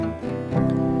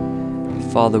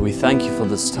Father, we thank you for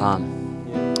this time.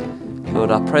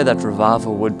 Lord, I pray that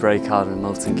revival would break out in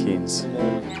Milton Keynes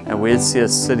and we'd see a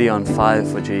city on fire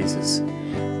for Jesus.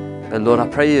 But Lord, I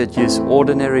pray you'd use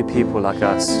ordinary people like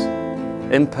us,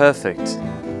 imperfect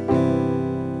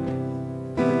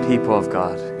people of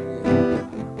God.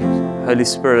 Holy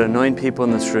Spirit, anoint people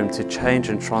in this room to change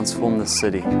and transform the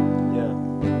city.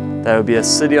 There will be a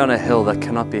city on a hill that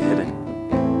cannot be hidden.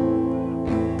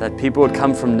 That people would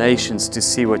come from nations to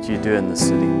see what you do in the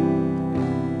city.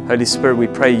 Holy Spirit, we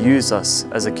pray, use us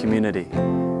as a community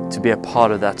to be a part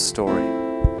of that story.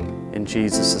 In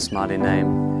Jesus' mighty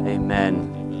name,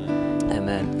 amen.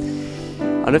 Amen.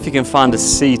 I don't know if you can find a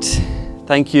seat.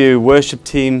 Thank you, worship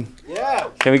team.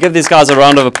 Can we give these guys a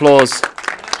round of applause?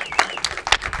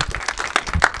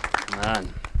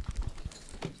 Man.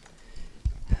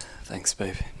 Thanks,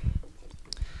 baby.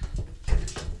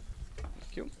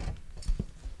 Thank you.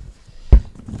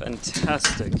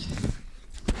 Fantastic.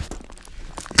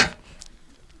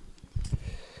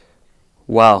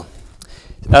 Wow.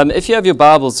 If you have your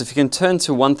Bibles, if you can turn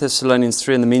to 1 Thessalonians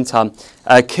 3 in the meantime.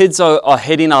 Kids are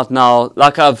heading out now.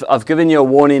 Like I've given you a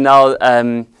warning now.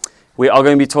 We are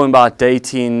going to be talking about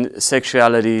dating,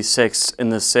 sexuality, sex in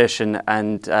this session.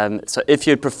 And so if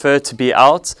you'd prefer to be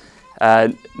out,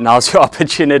 now's your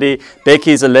opportunity.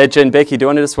 Becky's a legend. Becky, do you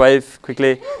want to just wave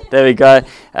quickly? There we go.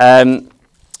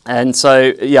 And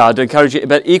so, yeah, I'd encourage you.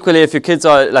 But equally, if your kids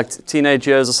are like teenage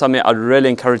years or something, I'd really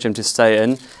encourage them to stay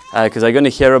in because they're going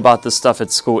to hear about this stuff at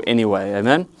school anyway.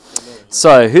 Amen?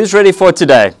 So, who's ready for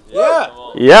today?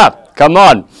 Yeah, come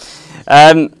on.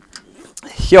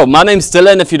 My name's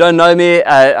Dylan. If you don't know me,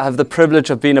 I have the privilege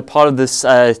of being a part of this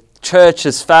church,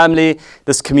 this family,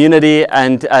 this community,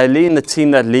 and leading the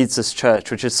team that leads this church,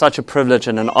 which is such a privilege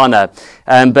and an honor.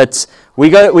 But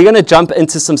we're going to jump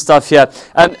into some stuff here.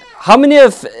 How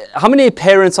many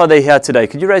parents are there here today?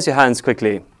 Could you raise your hands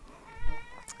quickly?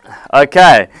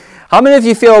 Okay. How many of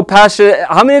you feel passionate?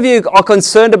 How many of you are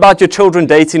concerned about your children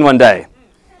dating one day?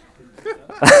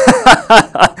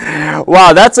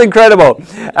 Wow, that's incredible.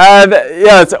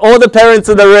 So all the parents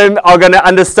in the room are going to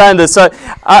understand this. So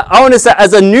I want to say,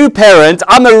 as a new parent,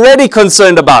 I'm already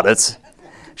concerned about it.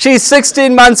 She's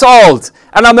 16 months old,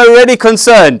 and I'm already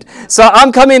concerned. So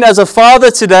I'm coming as a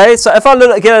father today. So if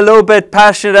I get a little bit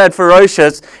passionate and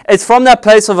ferocious, it's from that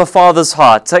place of a father's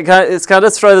heart. So it's kind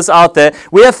of throw this out there.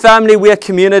 We are family, we are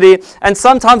community, and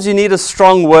sometimes you need a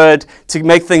strong word to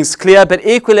make things clear. But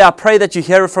equally, I pray that you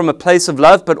hear it from a place of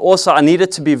love, but also I need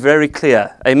it to be very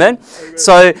clear. Amen?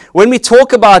 So when we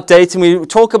talk about dating, we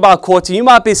talk about courting, you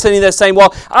might be sitting there saying,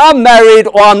 well, I'm married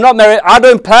or I'm not married. I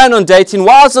don't plan on dating.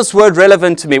 Why is this word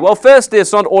relevant to me? Well, firstly,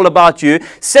 it's not all about you.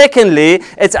 Secondly,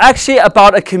 it's actually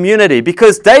about a community,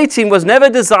 because dating was never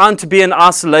designed to be in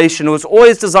isolation. It was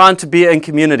always designed to be in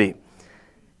community.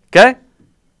 Okay?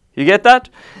 You get that?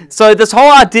 So this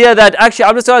whole idea that actually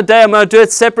I'm going to do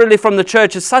it separately from the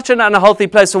church is such an unhealthy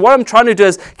place. So what I'm trying to do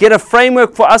is get a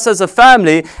framework for us as a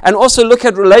family and also look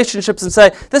at relationships and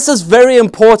say, this is very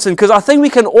important, because I think we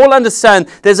can all understand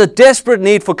there's a desperate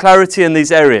need for clarity in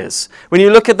these areas when you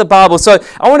look at the Bible. So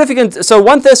I wonder if you can, so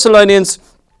 1 Thessalonians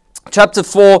chapter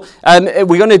 4, we're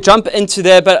going to jump into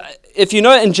there. But if you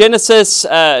know in Genesis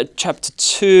chapter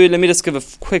 2, let me just give a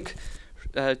quick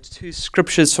two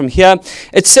scriptures from here.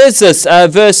 It says this,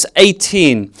 verse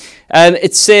 18.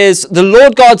 It says, the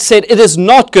Lord God said, it is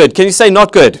not good. Can you say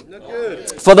not good? Not good.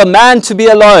 For the man to be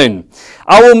alone.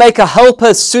 I will make a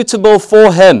helper suitable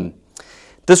for him.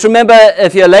 Just remember,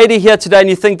 if you're a lady here today and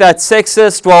you think that's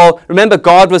sexist, well, remember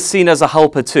God was seen as a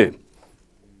helper too.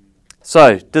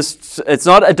 So it's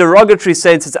not a derogatory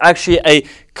sense, it's actually a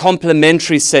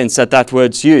complementary sense that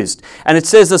word's used. And it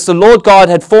says this, the Lord God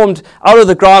had formed out of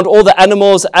the ground all the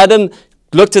animals. Adam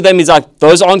looked at them, he's like,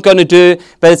 those aren't going to do.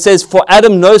 But it says, for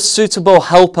Adam no suitable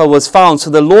helper was found. So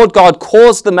the Lord God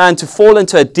caused the man to fall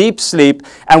into a deep sleep.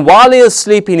 And while he was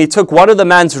sleeping, he took one of the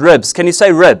man's ribs. Can you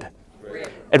say rib?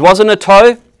 It wasn't a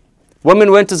toe.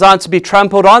 Women weren't designed to be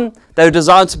trampled on. They were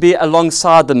designed to be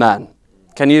alongside the man.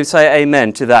 Can you say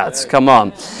amen to that? Amen. Come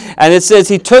on. And it says,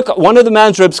 he took one of the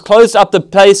man's ribs, closed up the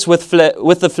place with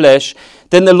the flesh.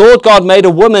 Then the Lord God made a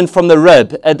woman from the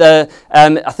rib. I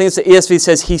think it's the ESV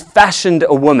says, he fashioned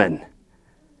a woman.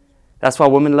 That's why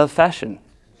women love fashion.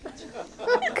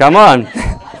 Come on.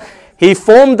 He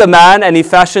formed the man and he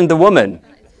fashioned the woman.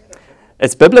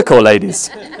 It's biblical, ladies.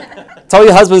 Tell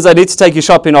your husbands they need to take you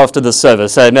shopping after the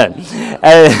service. Amen.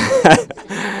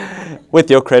 With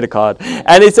your credit card.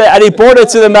 And he said, and he brought it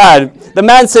to the man. The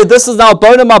man said, this is now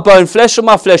bone of my bone, flesh of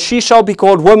my flesh. She shall be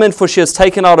called woman, for she has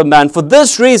taken out a man. For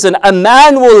this reason, a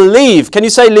man will leave. Can you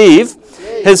say leave?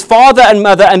 his father and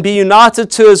mother, and be united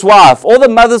to his wife. All the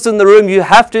mothers in the room, you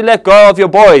have to let go of your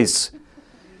boys.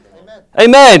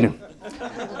 Amen.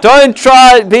 Don't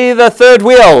try be the third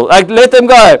wheel. Like, let them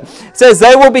go. It says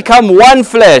they will become one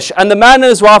flesh. And the man and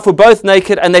his wife were both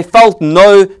naked and they felt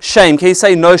no shame. Can you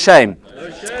say no shame? No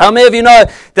shame. How many of you know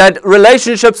that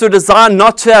relationships were designed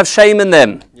not to have shame in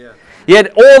them?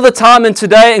 Yet all the time in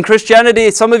today in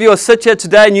Christianity, some of you will sit here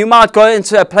today and you might go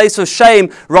into a place of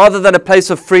shame rather than a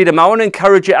place of freedom. I want to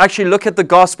encourage you, actually look at the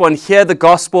gospel and hear the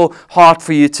gospel heart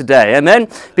for you today. Amen?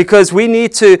 Because we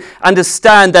need to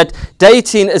understand that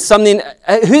dating is something...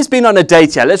 who's been on a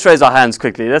date here? Let's raise our hands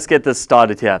quickly. Let's get this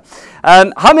started here.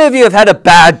 How many of you have had a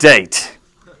bad date?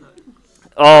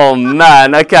 Oh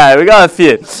man, okay, we got a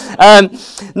few.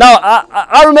 Now,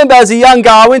 I remember as a young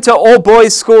guy, I went to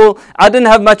all-boys school. I didn't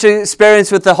have much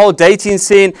experience with the whole dating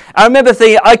scene. I remember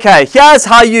thinking, okay, here's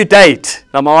how you date.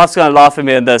 Now, my wife's going to laugh at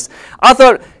me in this. I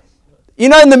thought, you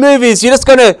know, in the movies, you're just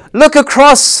going to look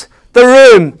across the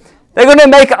room. They're going to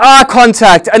make eye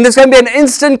contact, and there's going to be an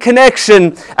instant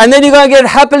connection, and then you're going to get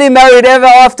happily married ever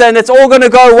after, and it's all going to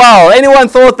go well. Anyone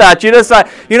thought that? You just like,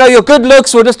 you know, your good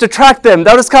looks will just attract them.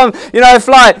 They'll just come, you know,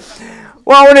 fly.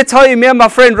 Well, I want to tell you, me and my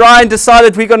friend Ryan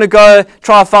decided we're going to go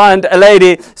try to find a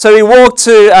lady. So we walked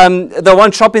to the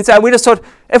one shopping center, and we just thought,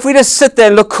 if we just sit there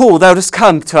and look cool, they'll just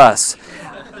come to us.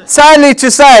 Sadly to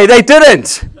say, they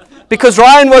didn't, because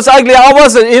Ryan was ugly, I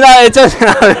wasn't, you know, it just,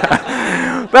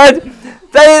 but...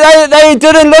 They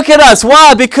didn't look at us.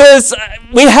 Why? Because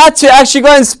we had to actually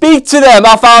go and speak to them,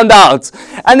 I found out.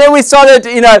 And then we started,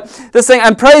 you know, this thing.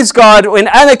 And praise God, when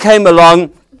Anna came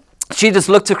along, she just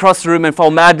looked across the room and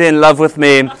fell madly in love with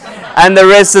me. And the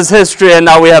rest is history. And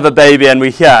now we have a baby and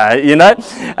we're here, you know.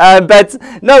 But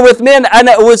no, with me and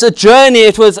Anna, it was a journey.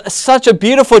 It was such a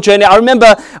beautiful journey. I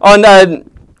remember on...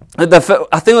 I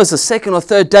think it was the second or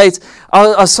third date,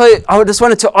 I just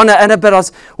wanted to honor Anna, but I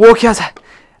was walking out,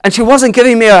 and she wasn't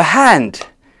giving me her hand.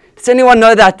 Does anyone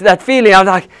know that feeling? I'm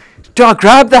like, do I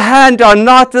grab the hand or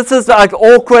not? This is like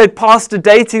awkward pastor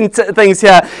dating things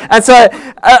here. And so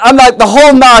I'm like, the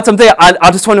whole night I'm thinking, I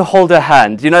just want to hold her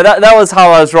hand. You know, that was how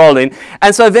I was rolling.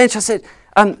 And so eventually I said,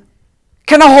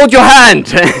 can I hold your hand?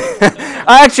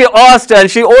 I actually asked her, and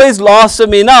she always laughs at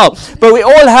me now. But we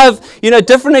all have, you know,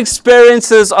 different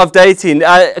experiences of dating.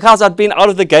 Because I'd been out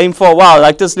of the game for a while.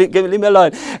 Like, just leave me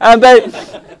alone.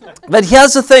 But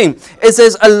here's the thing, is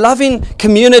there's a loving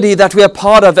community that we are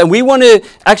part of, and we want to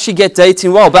actually get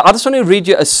dating well. But I just want to read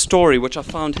you a story which I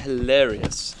found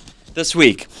hilarious this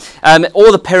week.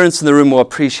 All the parents in the room will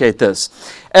appreciate this.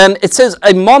 It says,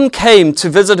 a mom came to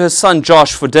visit her son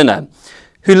Josh for dinner,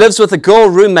 who lives with a girl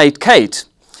roommate, Kate.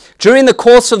 During the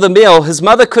course of the meal, his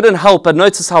mother couldn't help but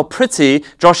notice how pretty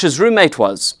Josh's roommate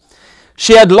was.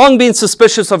 She had long been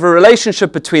suspicious of a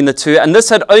relationship between the two, and this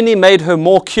had only made her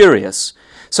more curious.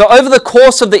 So over the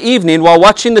course of the evening, while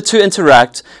watching the two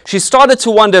interact, she started to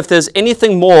wonder if there's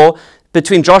anything more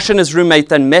between Josh and his roommate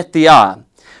than met the eye.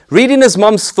 Reading his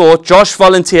mom's thought, Josh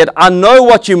volunteered, I know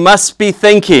what you must be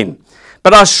thinking,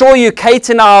 but I assure you Kate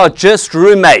and I are just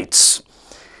roommates.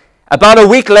 About a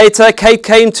week later, Kate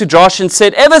came to Josh and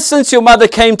said, ever since your mother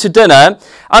came to dinner,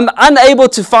 I'm unable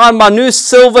to find my new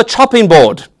silver chopping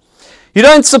board. You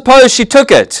don't suppose she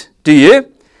took it, do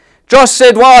you? Josh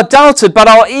said, well, I doubt it, but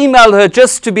I'll email her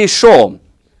just to be sure.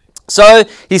 So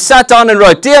he sat down and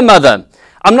wrote, Dear Mother,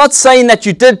 I'm not saying that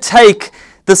you did take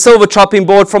the silver chopping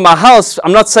board from my house.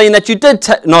 I'm not saying that you did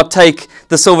not take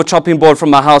the silver chopping board from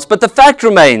my house, but the fact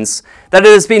remains that it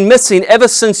has been missing ever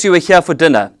since you were here for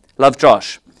dinner. Love,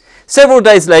 Josh. Several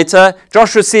days later,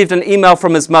 Josh received an email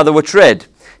from his mother which read,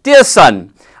 Dear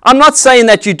son, I'm not saying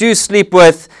that you do sleep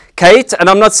with Kate, and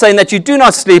I'm not saying that you do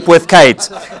not sleep with Kate.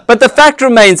 But the fact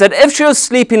remains that if she was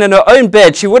sleeping in her own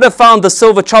bed, she would have found the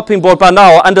silver chopping board by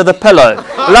now under the pillow.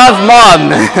 Love,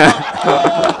 Mom.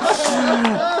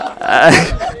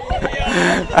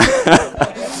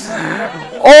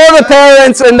 All the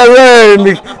parents in the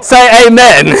room say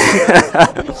amen.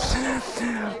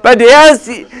 But here's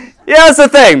the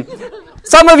thing.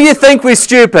 Some of you think we're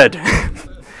stupid.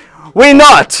 We're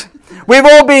not. We've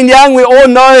all been young. We all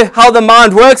know how the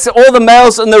mind works. All the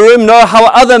males in the room know how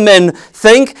other men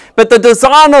think. But the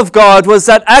design of God was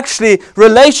that actually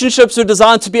relationships were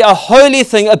designed to be a holy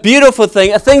thing, a beautiful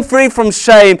thing, a thing free from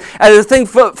shame, and a thing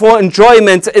for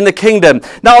enjoyment in the kingdom.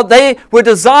 Now, they were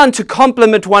designed to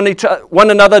complement one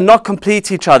another, not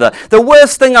complete each other. The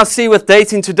worst thing I see with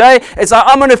dating today is that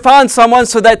I'm going to find someone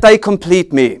so that they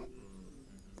complete me.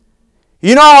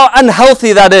 You know how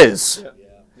unhealthy that is?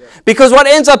 Because what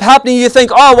ends up happening, you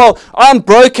think, oh, well, I'm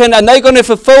broken and they're going to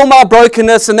fulfill my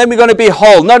brokenness and then we're going to be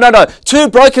whole. No. Two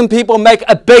broken people make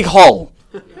a big hole.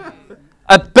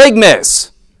 a big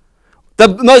mess. The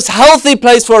most healthy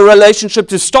place for a relationship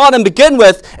to start and begin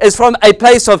with is from a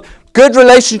place of good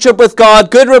relationship with God,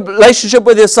 good relationship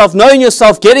with yourself, knowing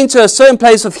yourself, getting to a certain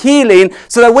place of healing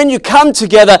so that when you come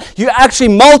together, you actually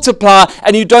multiply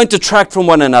and you don't detract from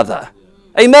one another.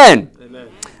 Amen. Amen.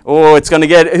 Oh, it's going to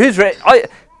get... Who's ready?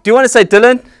 Do you want to say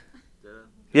Dylan?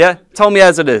 Yeah? Tell me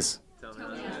as it is.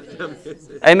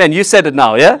 Amen. You said it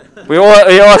now, yeah? We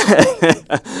all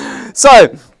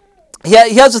So,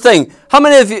 here's the thing. How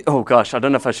many of you... Oh, gosh, I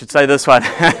don't know if I should say this one.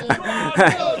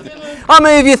 How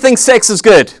many of you think sex is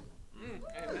good?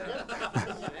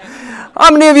 How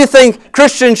many of you think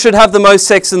Christians should have the most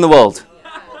sex in the world?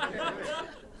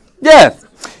 Yeah.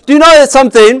 Do you know that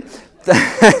something?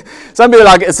 Some people are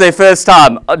like, it's their first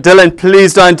time. Dylan,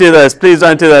 please don't do this. Please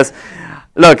don't do this.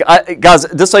 Look, guys,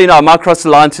 just so you know, I might cross the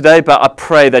line today, but I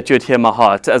pray that you'd hear my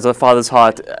heart as a father's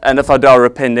heart. And if I do, I'll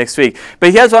repent next week.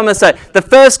 But here's what I'm going to say. The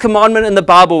first commandment in the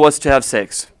Bible was to have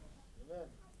sex.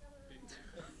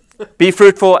 Be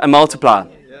fruitful and multiply.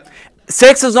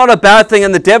 Sex is not a bad thing,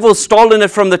 and the devil's stolen it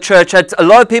from the church. A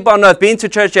lot of people I know have been to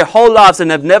church their whole lives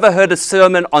and have never heard a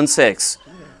sermon on sex.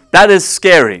 That is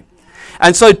scary.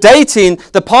 And so dating,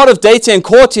 the part of dating and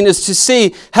courting is to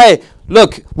see, hey,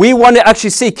 look, we want to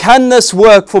actually see, can this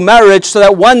work for marriage so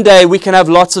that one day we can have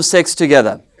lots of sex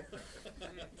together?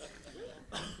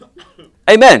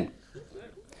 Amen.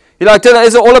 You're like,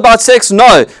 is it all about sex?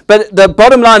 No. But the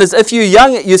bottom line is, if you're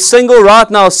young, you're single right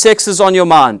now, sex is on your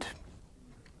mind.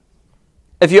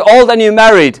 If you're old and you're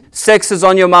married, sex is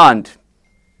on your mind.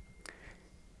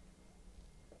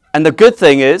 And the good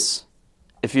thing is,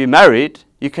 if you're married,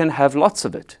 you can have lots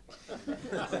of it.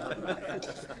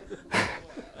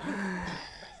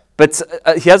 But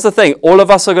here's the thing. All of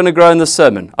us are going to grow in this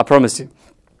sermon. I promise you.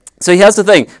 So here's the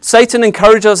thing. Satan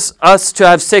encourages us to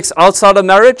have sex outside of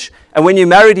marriage. And when you're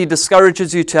married, he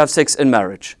discourages you to have sex in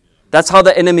marriage. That's how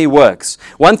the enemy works.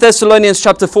 1 Thessalonians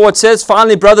chapter 4, it says,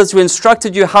 finally, brothers, we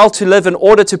instructed you how to live in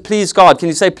order to please God. Can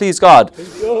you say, please God?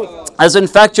 Please God. As in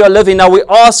fact you are living. Now we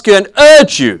ask you and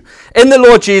urge you in the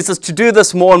Lord Jesus to do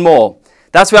this more and more.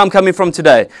 That's where I'm coming from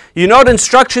today. You know the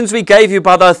instructions we gave you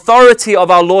by the authority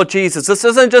of our Lord Jesus. This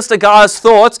isn't just a guy's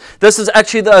thoughts. This is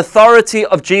actually the authority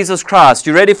of Jesus Christ.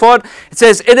 You ready for it? It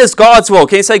says, it is God's will.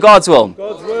 Can you say God's will?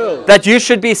 God's will. That you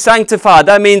should be sanctified.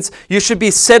 That means you should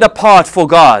be set apart for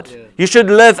God. Yeah. You should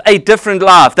live a different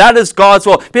life. That is God's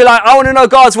will. Be like, I want to know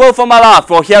God's will for my life.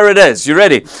 Well, here it is. You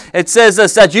ready? It says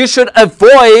this, that you should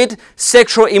avoid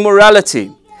sexual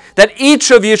immorality. That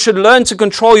each of you should learn to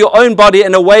control your own body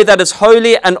in a way that is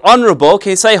holy and honorable.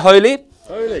 Can you say holy?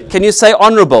 Holy. Can you say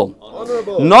honorable?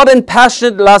 Honorable. Not in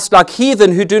passionate lust like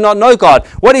heathen who do not know God.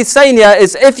 What he's saying here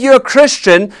is if you're a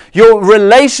Christian, your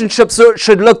relationships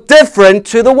should look different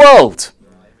to the world.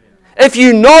 If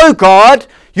you know God,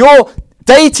 your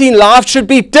dating life should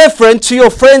be different to your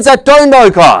friends that don't know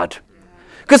God.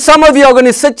 Because some of you are going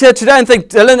to sit here today and think,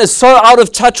 Dylan is so out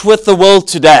of touch with the world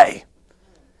today.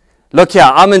 Look here,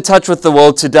 I'm in touch with the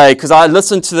world today because I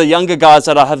listen to the younger guys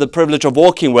that I have the privilege of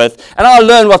walking with, and I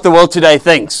learn what the world today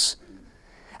thinks.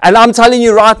 And I'm telling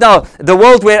you right now, the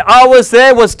world where I was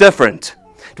there was different.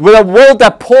 The world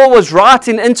that Paul was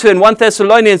writing into in 1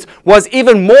 Thessalonians was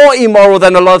even more immoral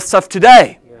than a lot of stuff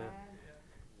today.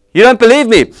 You don't believe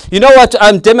me? You know what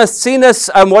Demosthenes,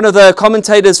 one of the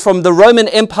commentators from the Roman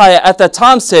Empire at that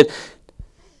time said?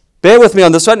 Bear with me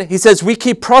on this one. He says, we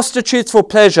keep prostitutes for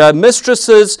pleasure,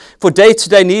 mistresses for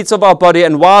day-to-day needs of our body,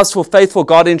 and wives for faithful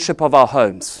guardianship of our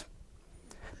homes.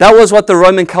 That was what the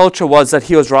Roman culture was that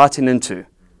he was writing into.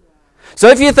 So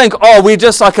if you think, oh, we're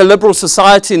just like a liberal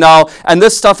society now, and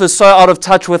this stuff is so out of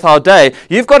touch with our day,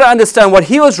 you've got to understand what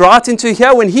he was writing to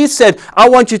here when he said, I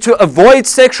want you to avoid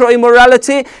sexual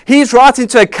immorality. He's writing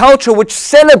to a culture which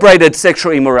celebrated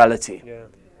sexual immorality. Yeah.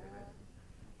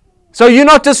 So you're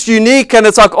not just unique and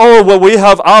it's like, oh, well, we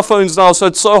have iPhones now, so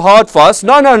it's so hard for us.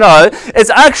 No. It's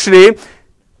actually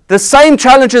the same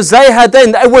challenges they had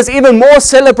then. It was even more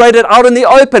celebrated out in the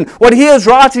open. What he was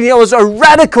writing here was a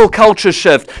radical culture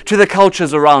shift to the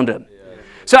cultures around him.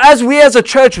 So as we as a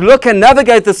church look and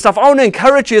navigate this stuff, I want to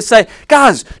encourage you to say,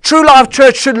 guys, True Life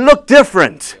Church should look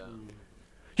different.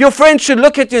 Your friends should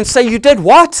look at you and say, you did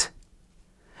what?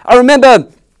 I remember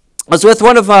I was with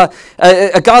one of a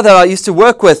guy that I used to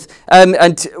work with,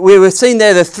 and we were sitting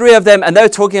there, the three of them, and they were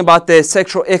talking about their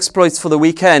sexual exploits for the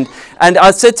weekend. And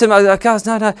I said to them, I was like, guys,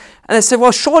 no. And they said,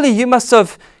 well, surely you must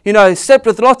have, slept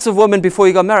with lots of women before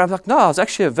you got married. I'm like, no, I was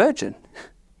actually a virgin.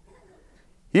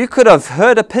 You could have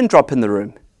heard a pin drop in the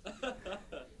room.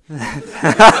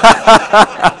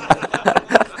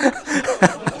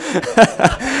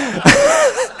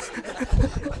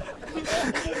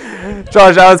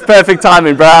 Josh, that was perfect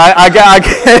timing, bro. I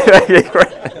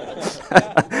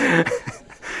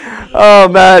Oh,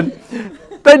 man.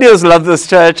 Benio's love this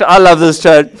church. I love this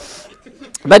church.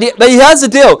 But here's the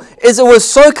deal, is it was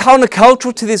so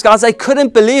countercultural to these guys, they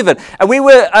couldn't believe it. And we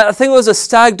were, I think it was a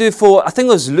stag do for, it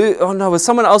was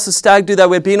someone else's stag do that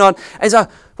we'd been on. And he's like,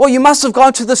 well, you must have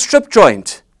gone to the strip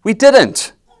joint. We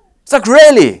didn't. It's like,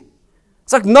 really?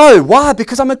 It's like, no. Why?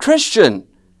 Because I'm a Christian.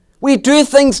 We do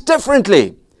things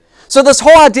differently. So this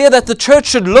whole idea that the church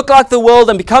should look like the world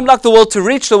and become like the world to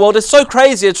reach the world is so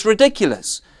crazy, it's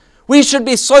ridiculous. We should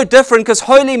be so different because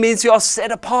holy means you are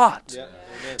set apart. Yeah.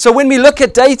 So when we look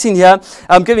at dating here,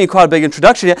 I'm giving you quite a big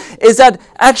introduction here, is that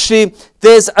actually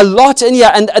there's a lot in here.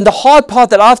 And the hard part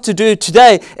that I have to do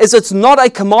today is it's not a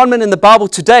commandment in the Bible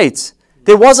to date.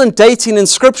 There wasn't dating in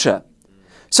Scripture.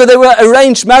 So there were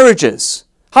arranged marriages.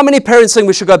 How many parents think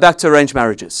we should go back to arranged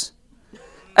marriages?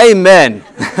 Amen.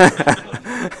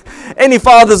 Any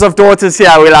fathers of daughters here,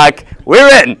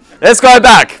 we're in. Let's go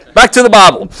back to the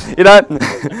Bible,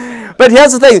 But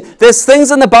here's the thing. There's things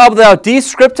in the Bible that are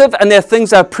descriptive and there are things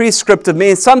that are prescriptive.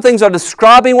 Meaning some things are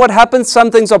describing what happens,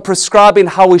 some things are prescribing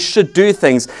how we should do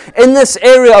things. In this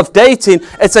area of dating,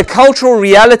 it's a cultural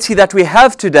reality that we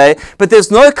have today, but there's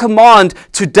no command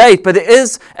to date, but there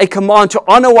is a command to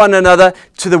honor one another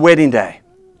to the wedding day.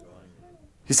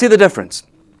 You see the difference?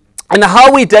 And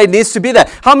how we date needs to be there.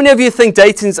 How many of you think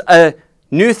dating's a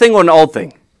new thing or an old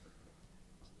thing?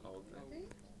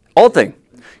 Old thing.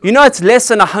 You know it's less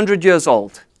than 100 years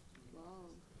old.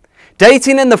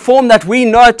 Dating in the form that we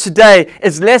know it today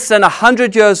is less than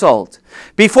 100 years old.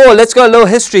 Before, let's go a little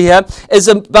history here,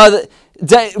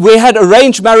 we had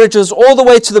arranged marriages all the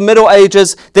way to the Middle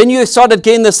Ages. Then you started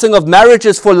getting this thing of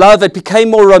marriages for love. It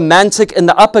became more romantic in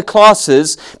the upper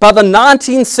classes. By the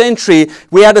 19th century,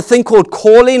 we had a thing called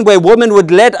calling, where women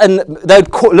would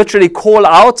literally call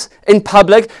out in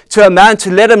public to a man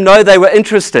to let him know they were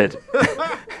interested.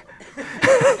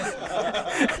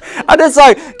 And it's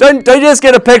like, don't just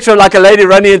get a picture of like a lady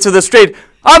running into the street.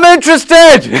 I'm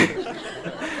interested.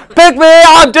 Pick me,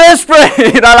 I'm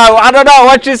desperate. I don't know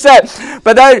what she said.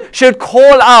 But they should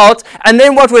call out, and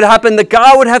then what would happen? The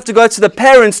guy would have to go to the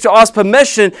parents to ask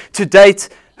permission to date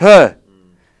her,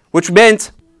 which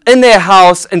meant in their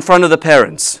house in front of the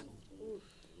parents.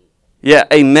 Yeah,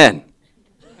 amen.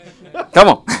 Come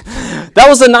on. That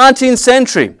was the 19th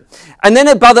century. And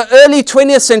then by the early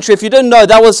 20th century, if you didn't know,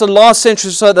 that was the last century,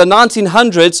 so the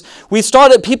 1900s,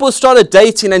 people started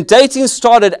dating, and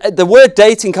the word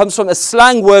dating comes from a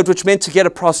slang word which meant to get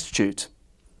a prostitute.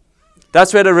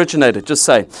 That's where it originated, just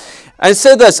say. And it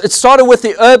said this, it started with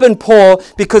the urban poor,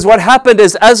 because what happened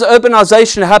is, as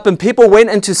urbanization happened, people went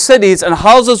into cities and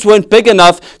houses weren't big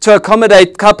enough to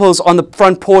accommodate couples on the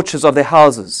front porches of their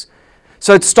houses.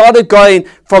 So it started going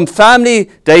from family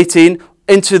dating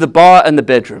into the bar and the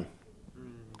bedroom.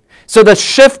 So the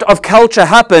shift of culture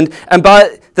happened, and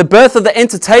by the birth of the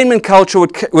entertainment culture,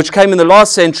 which came in the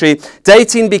last century,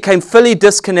 dating became fully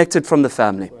disconnected from the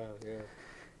family. Wow, yeah.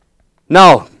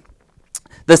 Now,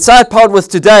 the sad part with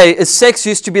today is sex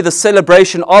used to be the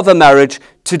celebration of a marriage.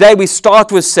 Today we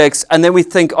start with sex, and then we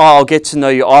think, I'll get to know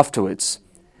you afterwards.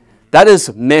 That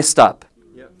is messed up.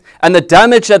 And the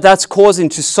damage that that's causing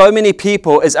to so many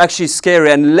people is actually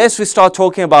scary. And unless we start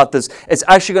talking about this, it's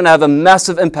actually going to have a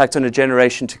massive impact on a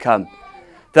generation to come.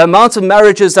 The amount of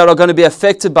marriages that are going to be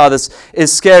affected by this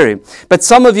is scary. But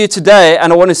some of you today,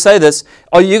 and I want to say this,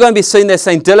 are you going to be sitting there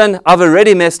saying, Dylan, I've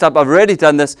already messed up, I've already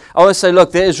done this. I want to say,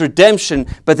 look, there is redemption,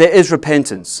 but there is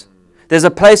repentance. There's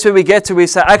a place where we get to, we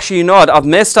say, actually, you know what, I've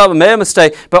messed up, I made a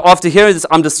mistake, but after hearing this,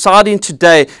 I'm deciding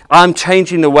today, I'm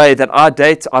changing the way that I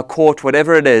date, I court,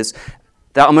 whatever it is,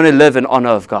 that I'm going to live in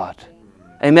honor of God.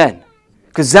 Amen.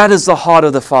 Because that is the heart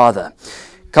of the Father.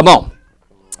 Come on.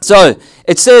 So,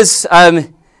 it says,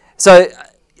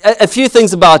 a few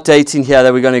things about dating here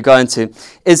that we're going to go into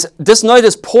is, just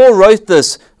notice, Paul wrote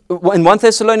this in 1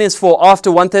 Thessalonians 4,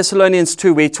 after 1 Thessalonians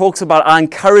 2, where he talks about, I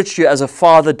encouraged you as a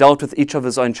father dealt with each of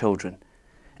his own children.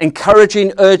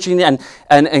 Encouraging, urging,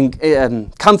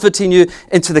 and comforting you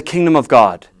into the kingdom of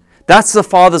God. That's the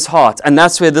Father's heart, and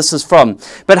that's where this is from.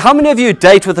 But how many of you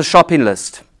date with a shopping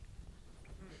list?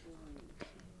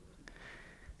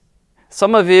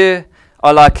 Some of you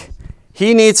are like,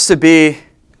 he needs to be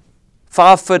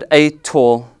 5'8"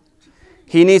 tall.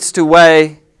 He needs to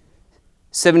weigh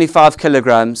 75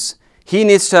 kilograms. He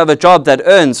needs to have a job that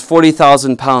earns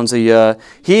 40,000 pounds a year.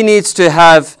 He needs to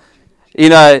have,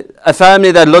 a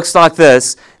family that looks like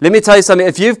this. Let me tell you something.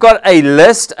 If you've got a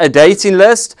list, a dating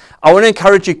list, I want to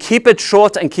encourage you, keep it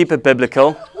short and keep it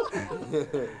biblical.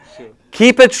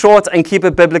 Keep it short and keep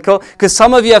it biblical, because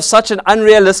some of you have such an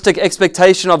unrealistic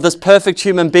expectation of this perfect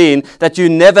human being that you're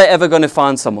never ever going to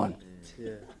find someone.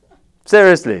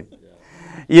 Seriously.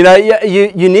 You know,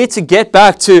 you need to get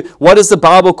back to what does the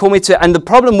Bible call me to? And the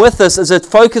problem with this is it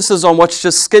focuses on what's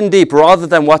just skin deep rather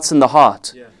than what's in the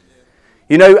heart.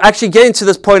 You know, actually getting to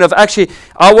this point of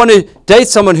I want to date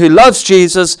someone who loves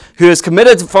Jesus, who is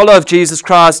committed to follow of Jesus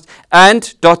Christ,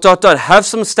 and ... Have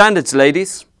some standards,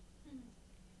 ladies.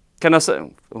 Can I say?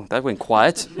 Oh, that went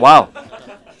quiet. Wow.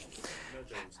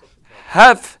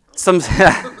 Have some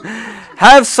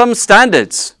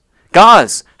standards.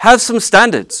 Guys, have some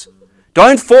standards.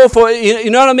 Don't fall for,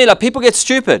 you know what I mean? Like, people get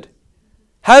stupid.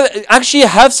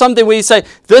 Have something where you say,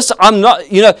 this, I'm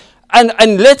not, you know,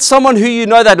 and let someone who you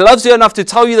know that loves you enough to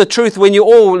tell you the truth when you're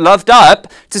all loved up,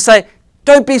 to say,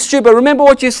 don't be stupid. Remember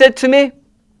what you said to me?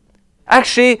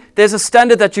 Actually, there's a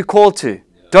standard that you're called to.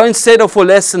 Don't settle for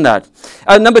less than that.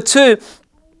 Number 2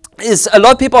 is a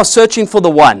lot of people are searching for the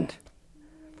one.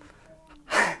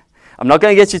 I'm not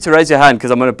going to get you to raise your hand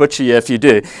because I'm going to butcher you if you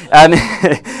do.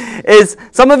 Is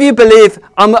some of you believe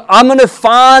I'm going to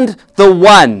find the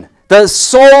one, the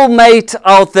soulmate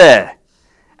out there.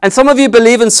 And some of you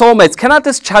believe in soulmates. Can I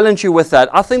just challenge you with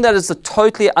that? I think that is a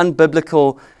totally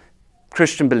unbiblical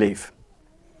Christian belief.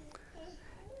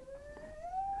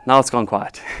 Now it's gone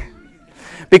quiet.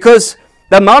 Because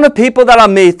the amount of people that I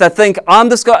meet that think, I'm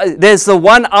this guy, there's the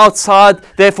one outside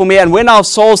there for me, and when our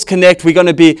souls connect, we're going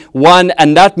to be one,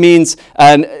 and that means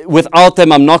without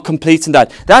them, I'm not complete in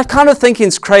that. That kind of thinking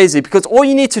is crazy, because all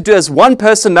you need to do is one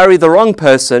person marry the wrong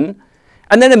person,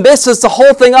 and then it messes the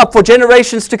whole thing up for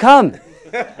generations to come.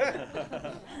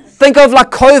 Think of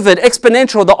like COVID,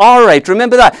 exponential, the R rate.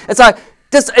 Remember that? It's like,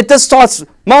 it just starts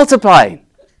multiplying.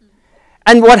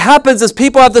 And what happens is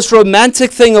people have this romantic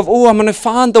thing of, I'm going to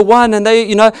find the one, and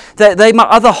they're my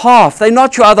other half. They're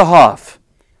not your other half.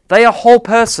 They're a whole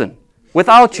person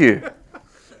without you.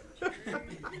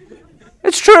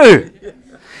 It's true.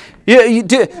 You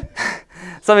do.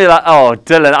 Some of you are like, oh,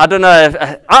 Dylan, I don't know.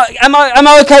 Am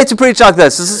I okay to preach like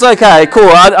this? This is okay. Cool.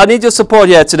 I need your support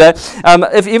here today.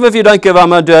 Even if you don't give, I'm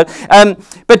going to do it.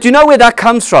 But do you know where that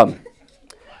comes from?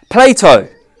 Plato,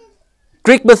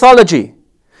 Greek mythology.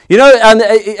 You know,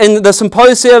 in the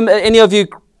symposium, any of you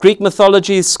Greek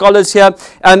mythology scholars here,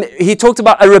 he talked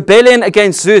about a rebellion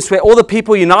against Zeus, where all the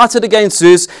people united against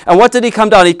Zeus. And what did he come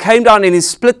down? He came down and he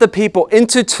split the people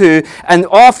into two. And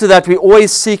after that, we're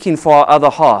always seeking for our other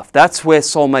half. That's where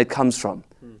soulmate comes from,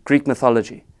 Greek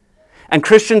mythology. And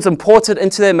Christians import it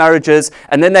into their marriages,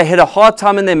 and then they hit a hard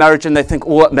time in their marriage, and they think,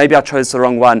 maybe I chose the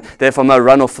wrong one, therefore I'm going to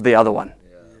run off for the other one.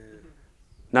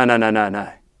 No.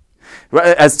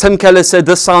 As Tim Keller said,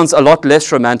 this sounds a lot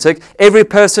less romantic. Every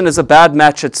person is a bad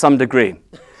match at some degree.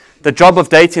 The job of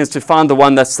dating is to find the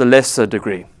one that's the lesser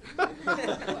degree.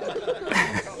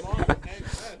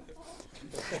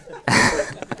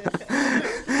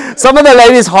 Some of the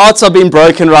ladies' hearts are being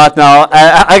broken right now.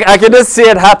 I can just see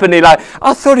it happening. Like,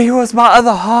 I thought he was my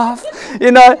other half.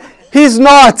 You know, he's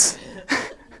not.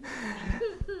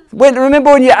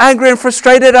 Remember when you're angry and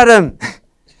frustrated at him?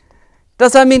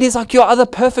 Does that mean he's like your other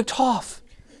perfect half?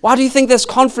 Why do you think there's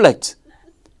conflict?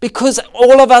 Because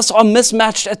all of us are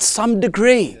mismatched at some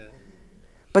degree.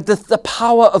 But the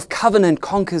power of covenant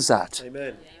conquers that.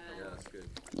 Amen.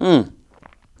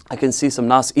 I can see some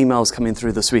nice emails coming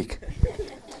through this week.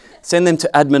 Send them to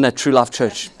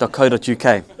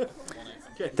admin@truelifechurch.co.uk.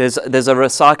 There's a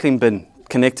recycling bin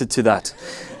connected to that.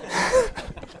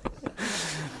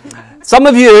 Some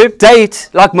of you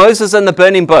date like Moses and the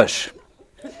burning bush.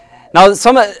 Now,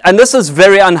 and this is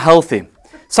very unhealthy.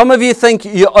 Some of you think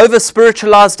you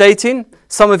over-spiritualize dating.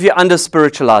 Some of you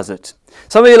under-spiritualize it.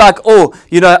 Some of you are like,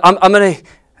 I'm going to...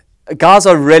 Guys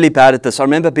are really bad at this. I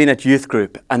remember being at youth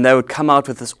group, and they would come out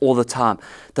with this all the time.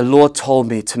 The Lord told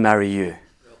me to marry you.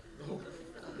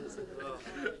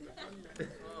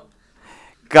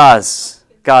 Guys,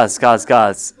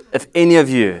 if any of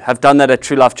you have done that at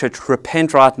True Life Church,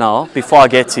 repent right now before I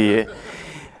get to you.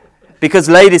 Because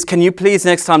ladies, can you please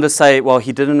next time just say, well,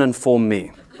 he didn't inform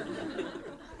me.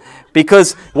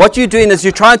 Because what you're doing is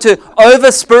you're trying to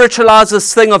over-spiritualize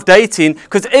this thing of dating.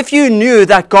 Because if you knew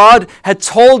that God had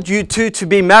told you to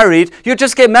be married, you'd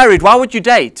just get married. Why would you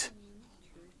date?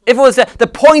 If it was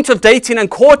the point of dating and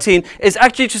courting is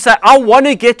actually to say, I want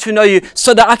to get to know you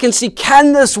so that I can see,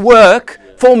 can this work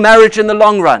for marriage in the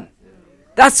long run?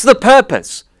 That's the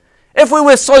purpose. If we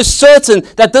were so certain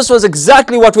that this was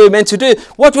exactly what we were meant to do,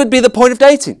 what would be the point of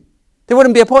dating? There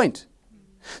wouldn't be a point.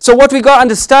 So what we got to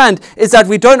understand is that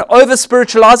we don't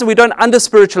over-spiritualize it, we don't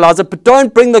under-spiritualize it, but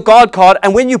don't bring the God card,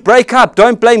 and when you break up,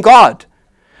 don't blame God.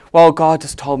 Well, God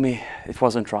just told me it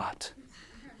wasn't right.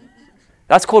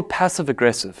 That's called passive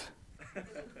aggressive.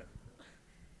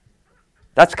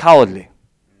 That's cowardly.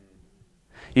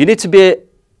 You need to be,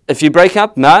 if you break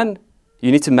up, man,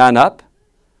 you need to man up.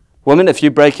 Woman, if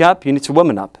you break up, you need to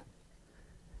woman up.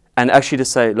 And actually to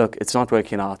say, look, it's not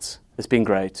working out. It's been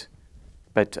great.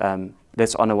 But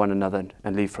let's honor one another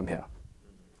and leave from here.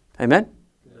 Amen?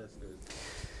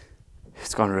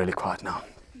 It's gone really quiet now.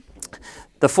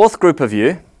 The fourth group of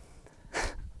you,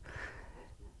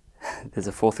 there's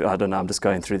a fourth, I don't know, I'm just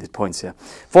going through the points here.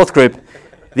 Fourth group,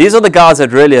 these are the guys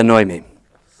that really annoy me.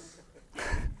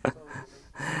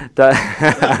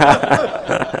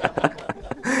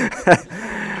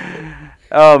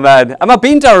 Oh man, am I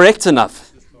being direct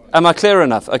enough? Am I clear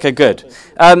enough? Okay, good.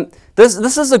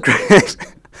 This is a great,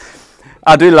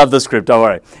 I do love this group, don't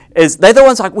worry. They're the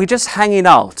ones like, we're just hanging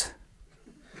out.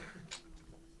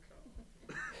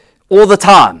 All the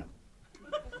time.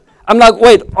 I'm like,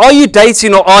 wait, are you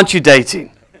dating or aren't you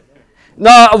dating?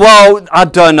 No, well, I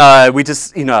don't know. We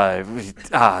just, don't.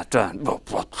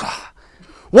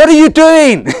 What are you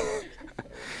doing?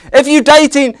 If you're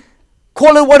dating,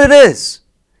 call it what it is.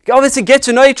 You obviously get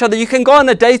to know each other. You can go on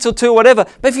a date or two, whatever.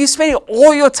 But if you're spending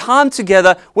all your time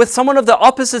together with someone of the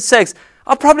opposite sex,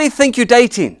 I probably think you're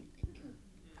dating.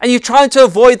 And you're trying to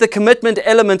avoid the commitment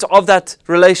element of that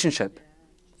relationship.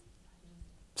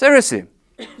 Seriously.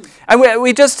 And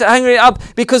we just hang it up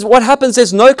because what happens,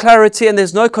 there's no clarity and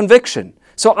there's no conviction.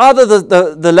 So either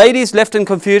the lady's left in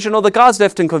confusion or the guy's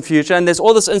left in confusion, and there's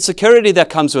all this insecurity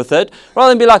that comes with it, rather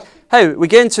than be like, hey, we're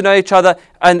getting to know each other,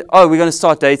 and we're going to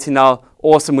start dating now.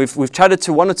 Awesome. We've chatted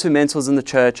to one or two mentors in the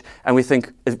church, and we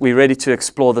think we're ready to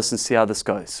explore this and see how this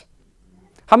goes.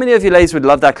 How many of you ladies would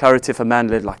love that clarity if a man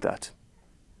led like that?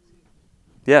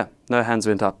 Yeah, no hands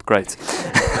went up. Great.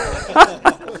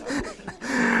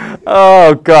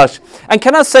 Oh, gosh. And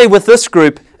can I say with this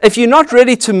group, if you're not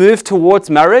ready to move towards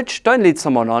marriage, don't lead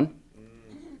someone on.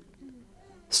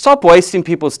 Stop wasting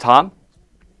people's time.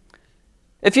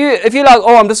 If you're like,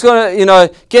 I'm just going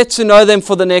to, get to know them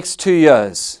for the next 2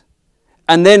 years,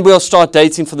 and then we'll start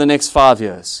dating for the next 5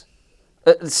 years.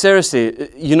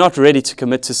 Seriously, you're not ready to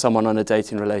commit to someone on a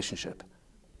dating relationship.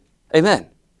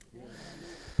 Amen.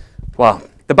 Wow.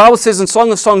 The Bible says in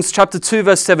Song of Songs, chapter 2,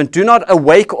 verse 7, do not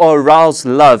awake or arouse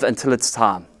love until it's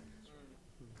time.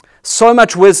 So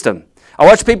much wisdom. I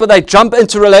watch people, they jump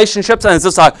into relationships and it's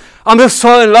just like, I'm just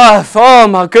so in love. Oh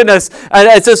my goodness. And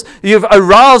it's just, you've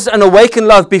aroused and awakened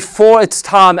love before it's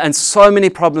time, and so many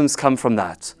problems come from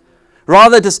that.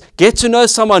 Rather just get to know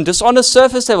someone just on a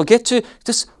surface level. Get to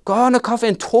just go on a coffee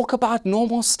and talk about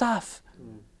normal stuff.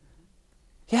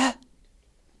 Yeah.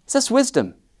 Is this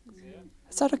wisdom?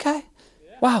 Is that okay?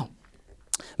 Wow.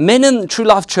 Men in True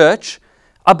Life Church,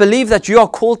 I believe that you are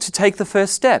called to take the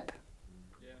first step.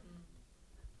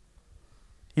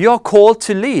 You are called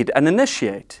to lead and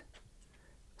initiate.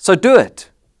 So do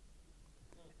it.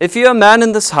 If you're a man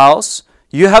in this house,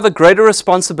 you have a greater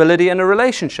responsibility in a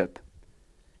relationship.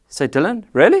 Say, Dylan,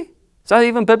 really? Is that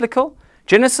even biblical?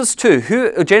 Genesis 3,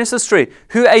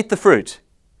 who ate the fruit?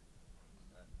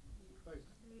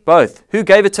 Both. Who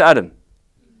gave it to Adam?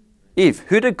 Eve.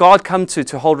 Who did God come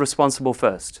to hold responsible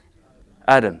first?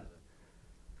 Adam.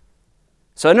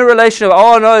 So in a relationship,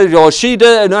 or she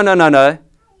did, no.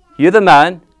 You're the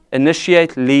man,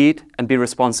 initiate, lead, and be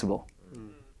responsible.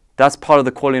 That's part of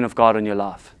the calling of God in your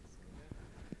life.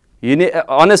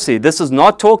 Honestly, this is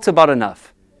not talked about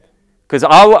enough. Because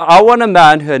I want a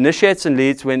man who initiates and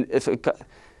leads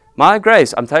my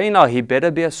grace, I'm telling you now, he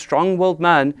better be a strong-willed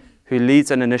man who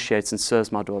leads and initiates and serves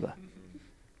my daughter.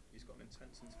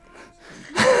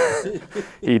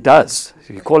 He does.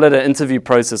 You call it an interview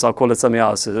process, I'll call it something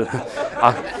else.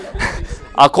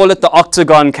 I'll call it the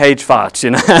octagon cage fight,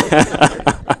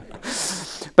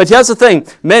 But here's the thing,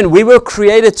 men, we were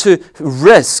created to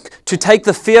risk, to take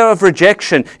the fear of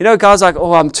rejection. Guys like,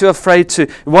 I'm too afraid to,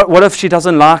 what if she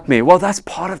doesn't like me? Well, that's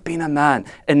part of being a man.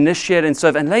 Initiate and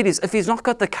serve. And ladies, if he's not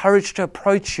got the courage to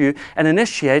approach you and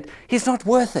initiate, he's not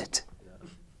worth it.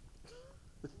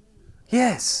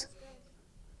 Yes.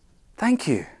 Thank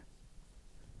you.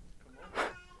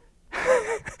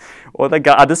 Or the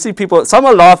guy, I just see people, some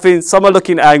are laughing, some are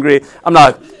looking angry. I'm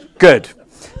like, good.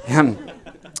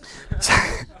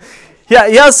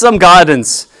 Here's some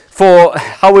guidance for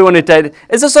how we want to date.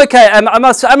 Is this okay? Am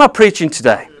I preaching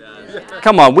today?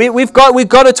 Come on, we've got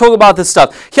to talk about this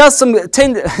stuff. Here's some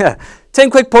 10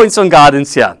 quick points on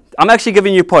guidance here. I'm actually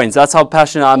giving you points. That's how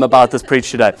passionate I'm about this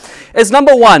preach today. It's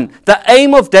number 1, the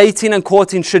aim of dating and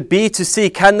courting should be to see,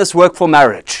 can this work for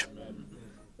marriage?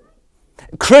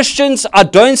 Christians, I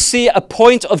don't see a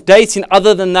point of dating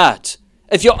other than that.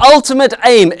 if your ultimate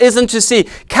aim isn't to see,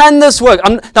 can this work?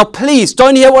 Now, please,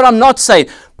 don't hear what I'm not saying.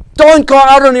 Don't go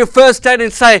out on your first date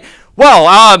and say, well,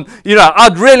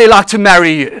 I'd really like to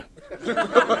marry you.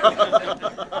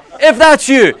 If that's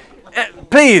you,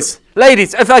 please,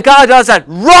 ladies, if a guy does that,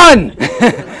 run!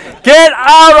 Get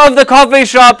out of the coffee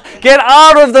shop. Get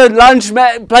out of the lunch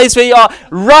place where you are.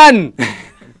 Run!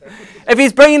 If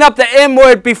he's bringing up the M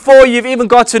word before you've even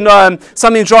got to know him,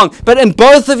 something's wrong. But in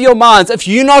both of your minds, if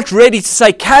you're not ready to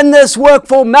say, can this work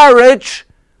for marriage?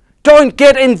 Don't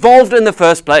get involved in the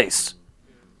first place.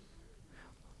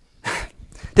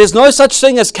 There's no such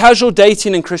thing as casual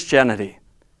dating in Christianity.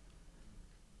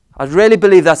 I really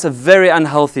believe that's a very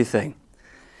unhealthy thing.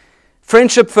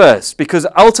 Friendship first, because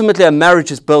ultimately a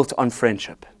marriage is built on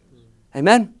friendship.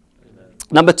 Amen?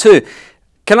 Number 2,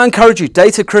 can I encourage you,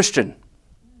 date a Christian.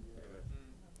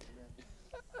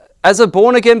 As a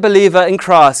born-again believer in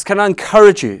Christ, can I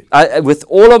encourage you with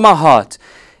all of my heart,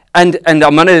 and I'm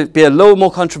going to be a little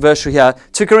more controversial here.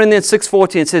 2 Corinthians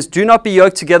 6:14 says, do not be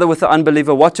yoked together with the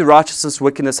unbeliever. What do righteousness and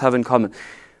wickedness have in common?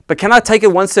 But can I take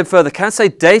it one step further? Can I say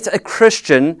date a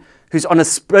Christian who's on a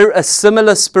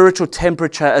similar spiritual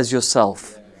temperature as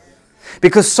yourself?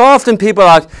 Because so often people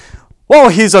are like, well,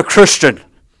 he's a Christian.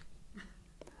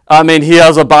 I mean, he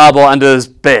has a Bible under his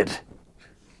bed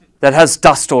that has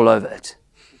dust all over it.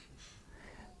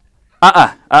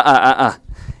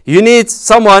 You need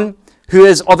someone who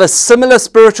is of a similar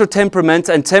spiritual temperament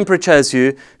and temperature as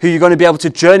you, who you're going to be able to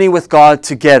journey with God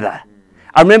together.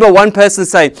 I remember one person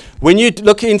saying, when you're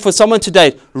looking for someone to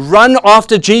date, run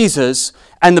after Jesus,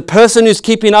 and the person who's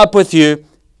keeping up with you,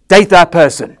 date that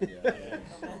person.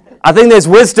 I think there's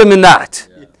wisdom in that.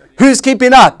 Who's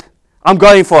keeping up? I'm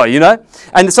going for it,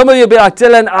 And some of you will be like,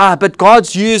 Dylan, but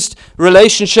God's used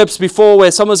relationships before where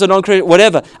someone's a non-Christian,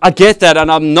 whatever. I get that,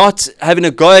 and I'm not having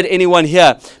a go at anyone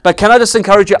here. But can I just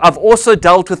encourage you, I've also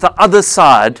dealt with the other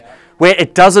side where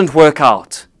it doesn't work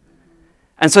out.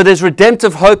 And so there's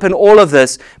redemptive hope in all of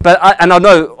this. And I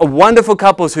know wonderful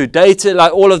couples who dated,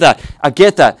 like all of that. I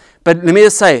get that. But let me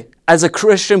just say, as a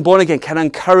Christian born again, can I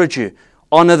encourage you,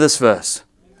 honor this verse.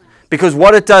 Because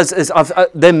what it does is,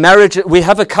 their marriage, we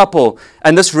have a couple,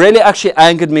 and this really actually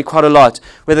angered me quite a lot,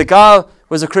 where the guy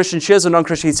was a Christian, she was a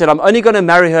non-Christian. He said, I'm only going to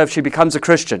marry her if she becomes a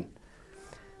Christian.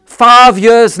 5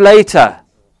 years later,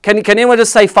 can anyone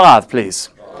just say 5, please?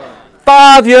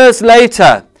 5 years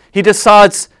later, he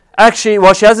decides, actually,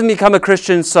 well, she hasn't become a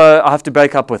Christian, so I have to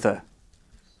break up with her.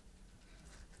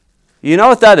 You know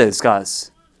what that is,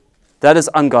 guys? That is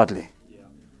ungodly.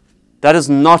 That is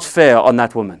not fair on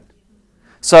that woman.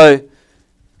 So,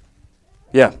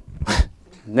 yeah,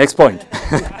 next point.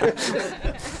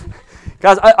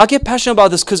 Guys, I get passionate about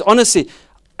this because honestly,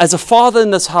 as a father in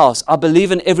this house, I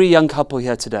believe in every young couple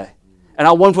here today. And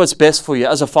I want what's best for you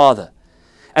as a father.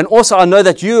 And also I know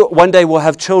that you one day will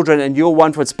have children and you'll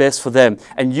want what's best for them.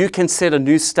 And you can set a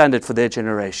new standard for their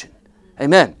generation.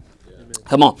 Amen.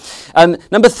 Come on.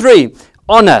 Number 3,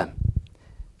 honor.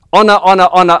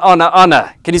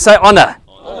 Honor. Can you say honor?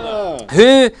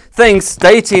 Who thinks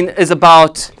dating is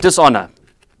about dishonor?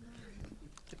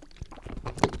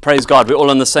 Praise God, we're all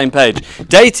on the same page.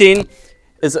 Dating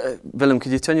is... Willem,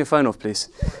 could you turn your phone off, please?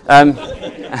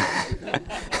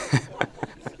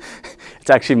 It's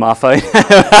actually my phone.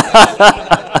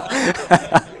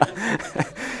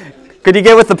 Could you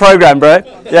get with the program, bro?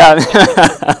 Yeah.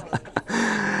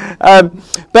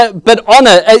 But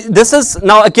honor, this is...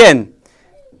 Now, again,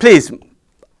 please,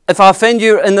 if I offend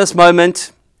you in this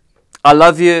moment... I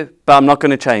love you, but I'm not going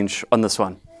to change on this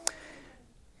one.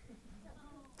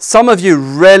 Some of you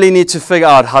really need to figure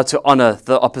out how to honor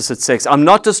the opposite sex. I'm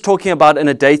not just talking about in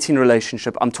a dating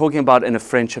relationship. I'm talking about in a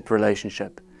friendship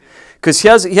relationship. Because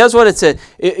here's what it says.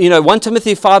 1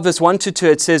 Timothy 5 verse 1 to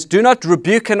 2, it says, do not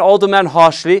rebuke an older man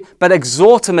harshly, but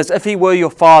exhort him as if he were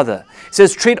your father. It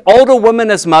says, treat older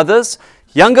women as mothers,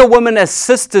 younger women as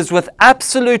sisters with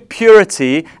absolute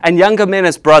purity, and younger men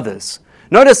as brothers.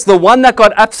 Notice the one that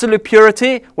got absolute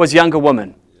purity was younger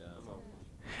women.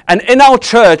 And in our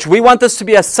church, we want this to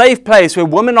be a safe place where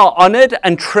women are honored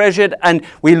and treasured, and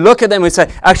we look at them and we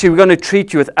say, actually, we're going to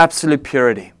treat you with absolute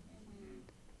purity.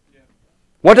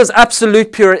 What is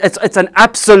absolute purity? It's an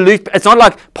absolute, it's not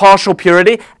like partial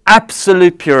purity,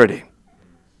 absolute purity.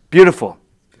 Beautiful.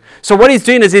 So what he's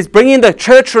doing is he's bringing the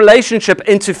church relationship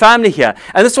into family here.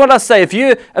 And this is what I say. If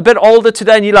you're a bit older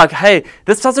today and you're like, hey,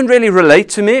 this doesn't really relate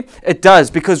to me, it does.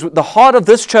 Because the heart of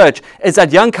this church is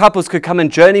that young couples could come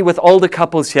and journey with older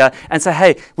couples here and say,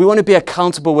 hey, we want to be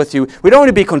accountable with you. We don't want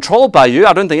to be controlled by you.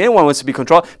 I don't think anyone wants to be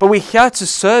controlled. But we're here to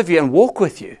serve you and walk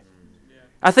with you.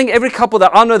 I think every couple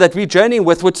that I know that we journey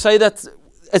with would say that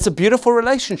it's a beautiful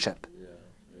relationship.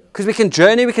 Because we can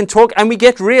journey, we can talk, and we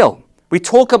get real. We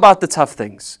talk about the tough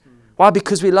things. Why?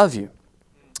 Because we love you.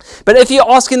 But if you're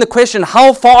asking the question,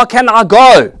 how far can I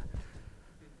go?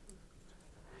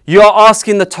 You are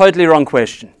asking the totally wrong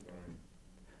question.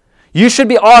 You should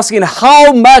be asking,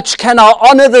 how much can I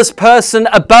honor this person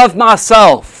above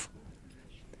myself?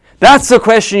 That's the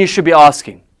question you should be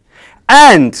asking.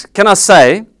 And, can I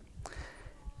say,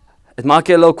 it might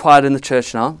get a little quiet in the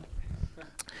church now,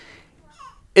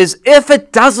 is if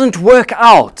it doesn't work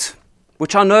out,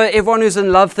 which I know everyone who's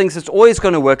in love thinks it's always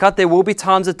going to work out, there will be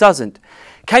times it doesn't.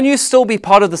 Can you still be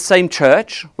part of the same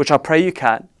church, which I pray you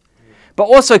can? But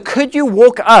also, could you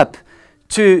walk up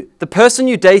to the person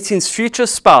you're dating's future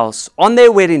spouse on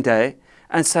their wedding day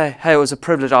and say, hey, it was a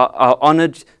privilege. I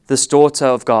honored this daughter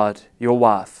of God, your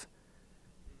wife,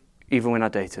 even when I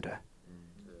dated her.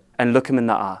 And look him in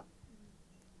the eye.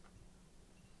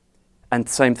 And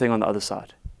same thing on the other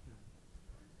side.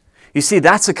 You see,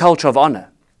 that's a culture of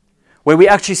honor, where we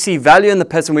actually see value in the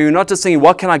person, where we're not just saying,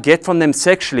 what can I get from them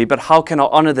sexually, but how can I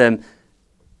honor them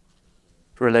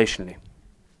relationally?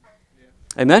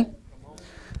 Yeah. Amen?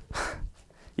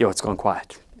 Yo, it's gone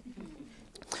quiet.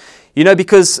 You know,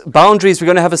 because boundaries, we're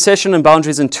going to have a session on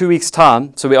boundaries in 2 weeks'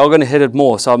 time, so we are going to hit it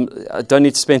more, so I don't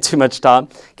need to spend too much time.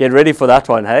 Get ready for that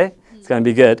one, hey? It's going to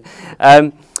be good.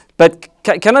 But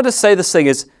can I just say this thing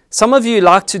is, some of you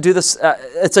like to do this,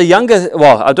 it's a younger,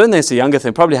 well, I don't think it's a younger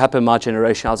thing, probably happened in my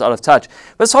generation, I was out of touch.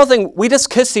 But this whole thing, we're just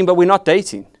kissing, but we're not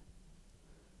dating.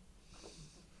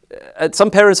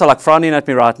 Some parents are like frowning at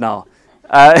me right now.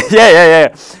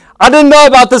 Yeah. I didn't know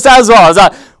about this as well. I was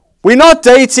like, we're not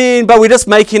dating, but we're just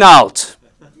making out.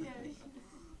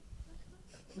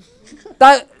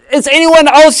 Is anyone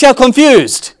else here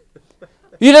confused?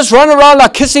 You just run around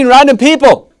like kissing random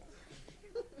people.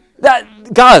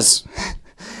 Guys,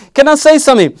 can I say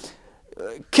something?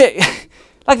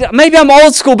 Like maybe I'm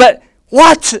old school, but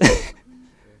what?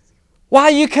 Why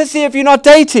are you kissing if you're not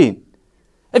dating?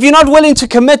 If you're not willing to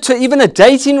commit to even a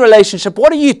dating relationship,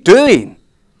 what are you doing?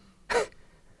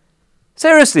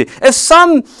 Seriously, if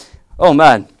some people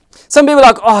are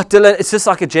like, oh, Dylan, it's just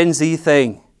like a Gen Z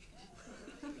thing.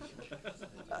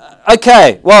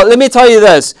 Okay, well, let me tell you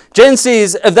this. Gen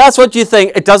Zs, if that's what you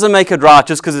think, it doesn't make it right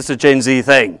just because it's a Gen Z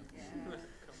thing.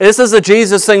 This is the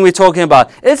Jesus thing we're talking about.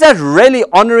 Is that really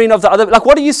honoring of the other? Like,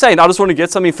 what are you saying? I just want to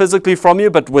get something physically from you,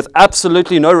 but with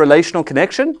absolutely no relational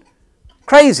connection?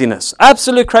 Craziness.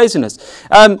 Absolute craziness.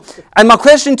 And my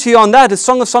question to you on that is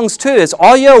Song of Songs 2 is,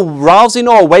 are you arousing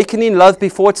or awakening love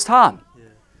before it's time? Yeah.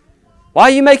 Why are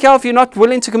you making out if you're not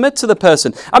willing to commit to the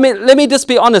person? I mean, let me just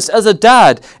be honest. As a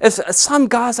dad, if some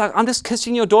guy's like, I'm just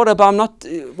kissing your daughter, but I'm not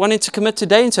wanting to commit to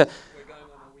dating her,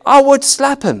 I would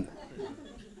slap him.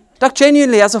 Like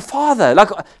genuinely, as a father, like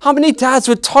how many dads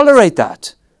would tolerate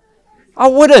that? I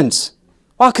wouldn't.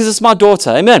 Why? Because it's my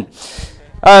daughter. Amen.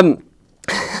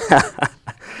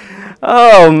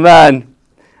 Oh man,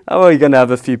 we're going to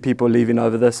have a few people leaving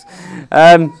over this.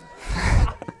 The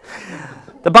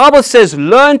Bible says,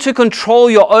 learn to control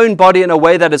your own body in a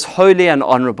way that is holy and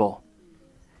honorable.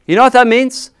 You know what that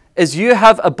means? Is you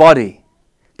have a body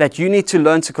that you need to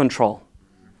learn to control.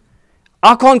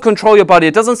 I can't control your body.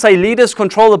 It doesn't say leaders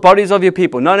control the bodies of your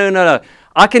people. No.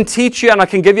 I can teach you and I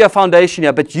can give you a foundation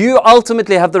here, but you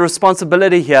ultimately have the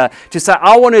responsibility here to say,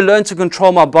 I want to learn to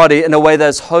control my body in a way that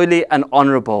is holy and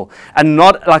honorable and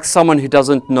not like someone who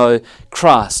doesn't know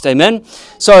Christ. Amen?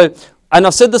 So, and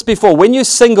I've said this before, when you're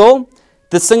single,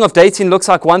 this thing of dating looks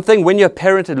like one thing. When you're a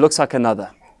parent, it looks like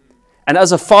another. And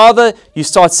as a father, you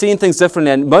start seeing things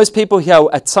differently. And most people here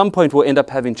at some point will end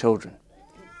up having children.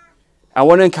 I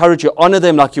want to encourage you, honor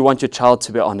them like you want your child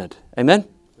to be honored. Amen?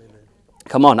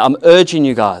 Come on, I'm urging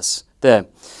you guys there.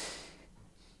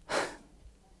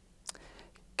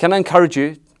 Can I encourage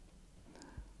you?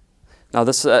 Now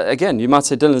this, again, you might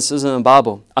say, Dylan, this isn't in the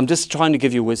Bible. I'm just trying to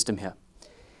give you wisdom here.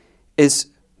 Is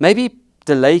maybe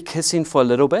delay kissing for a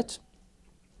little bit.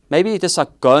 Maybe just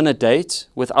like go on a date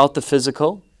without the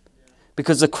physical.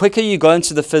 Because the quicker you go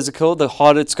into the physical, the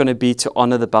harder it's going to be to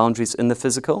honor the boundaries in the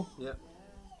physical. Yeah.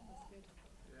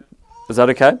 Is that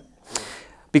okay?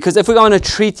 Because if we're going to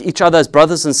treat each other as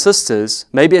brothers and sisters,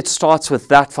 maybe it starts with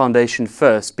that foundation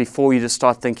first before you just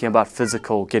start thinking about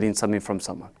physical, getting something from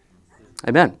someone.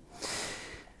 Amen.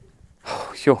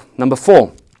 Sure. Number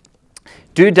 4.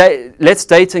 Let's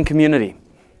date in community.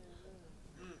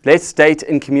 Let's date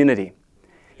in community.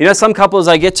 You know, some couples,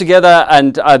 they get together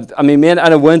and, I mean, me and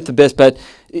Anna weren't the best, but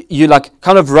you like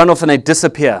kind of run off and they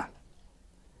disappear.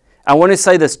 I want to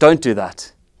say this, don't do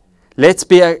that. Let's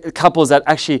be couples that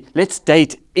actually, let's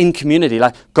date in community.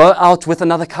 Like, go out with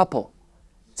another couple.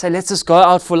 Say, let's just go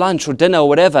out for lunch or dinner or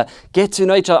whatever. Get to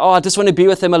know each other. Oh, I just want to be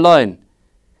with them alone.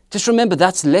 Just remember,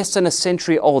 that's less than a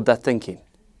century old, that thinking.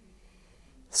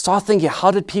 Start thinking,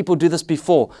 how did people do this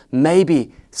before?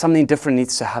 Maybe something different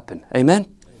needs to happen.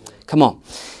 Amen? Come on.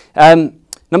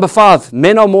 Number 5,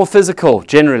 men are more physical,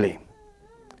 generally.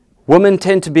 Women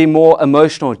tend to be more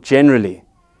emotional, generally.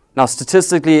 Now,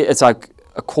 statistically, it's like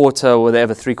a quarter or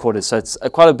whatever, 3/4. So it's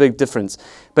quite a big difference.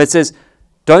 But it says,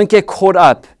 don't get caught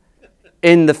up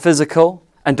in the physical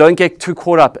and don't get too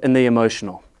caught up in the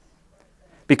emotional.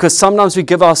 Because sometimes we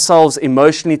give ourselves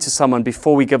emotionally to someone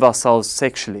before we give ourselves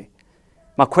sexually.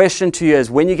 My question to you is,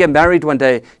 when you get married one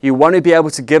day, you want to be able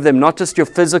to give them not just your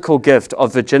physical gift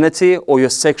of virginity or your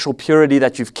sexual purity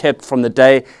that you've kept from the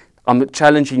day, I'm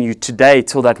challenging you today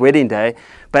till that wedding day,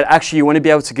 but actually you want to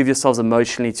be able to give yourselves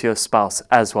emotionally to your spouse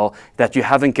as well, that you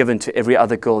haven't given to every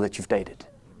other girl that you've dated.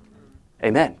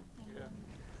 Amen.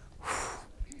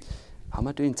 How am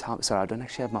I doing time? Sorry, I don't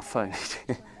actually have my phone.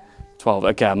 12.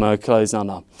 Okay, I'm going to close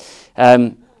now.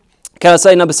 Can I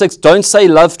say number 6? Don't say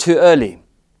love too early.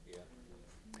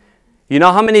 You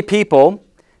know how many people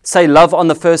say love on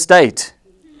the first date?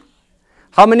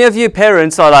 How many of you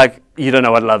parents are like, you don't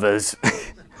know what love is?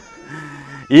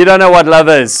 You don't know what love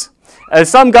is. And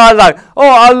some guys are like, oh,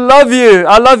 I love you.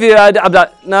 I love you. I'm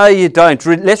like, no, you don't.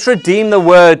 Let's redeem the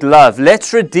word love.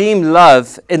 Let's redeem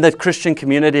love in the Christian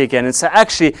community again. And so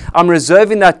actually, I'm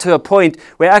reserving that to a point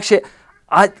where actually,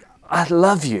 I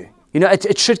love you. You know,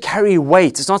 it should carry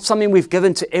weight. It's not something we've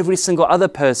given to every single other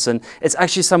person. It's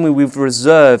actually something we've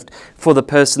reserved for the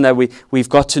person that we've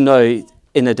got to know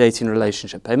in a dating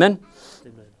relationship. Amen?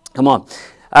 Amen. Come on.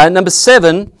 Number 6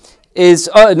 is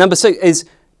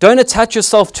don't attach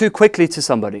yourself too quickly to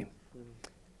somebody.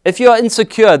 If you are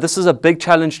insecure, this is a big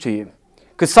challenge to you.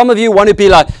 Because some of you want to be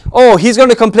like, oh, he's going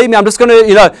to complete me. I'm just going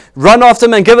to, run after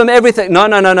him and give him everything.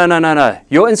 No.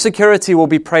 Your insecurity will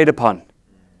be preyed upon.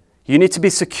 You need to be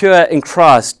secure in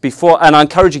Christ before, and I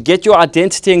encourage you, get your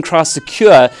identity in Christ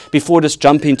secure before just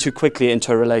jumping too quickly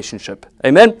into a relationship.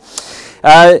 Amen?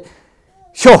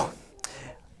 Sure.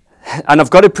 And I've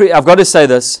got to say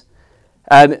this.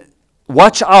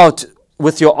 Watch out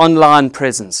with your online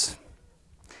presence.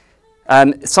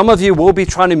 Some of you will be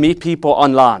trying to meet people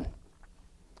online.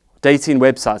 Dating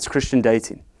websites, Christian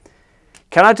dating.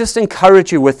 Can I just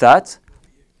encourage you with that?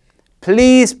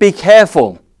 Please be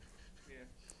careful.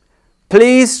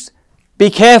 Please be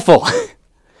careful.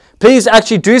 Please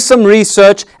actually do some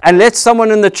research and let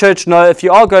someone in the church know if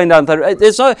you are going down that.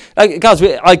 There's no, guys,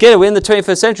 I get it, we're in the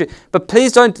 21st century, but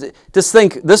please don't just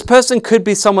think this person could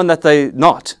be someone that they're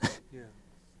not. Yeah.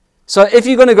 So if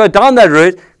you're going to go down that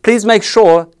route, please make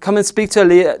sure, come and speak to a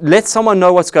leader, let someone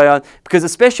know what's going on, because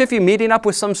especially if you're meeting up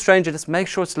with some stranger, just make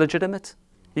sure it's legitimate.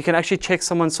 You can actually check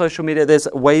someone's social media. There's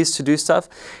ways to do stuff.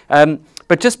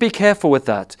 But just be careful with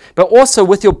that. But also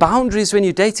with your boundaries when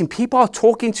you're dating, people are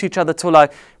talking to each other till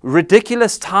like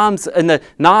ridiculous times in the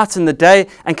night and the day.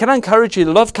 And can I encourage you,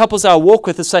 a lot of couples I walk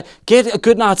with say, get a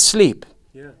good night's sleep.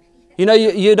 Yeah.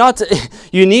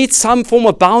 You need some form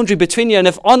of boundary between you. And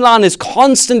if online is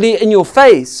constantly in your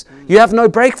face, you have no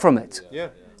break from it. Yeah.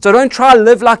 So don't try to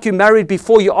live like you're married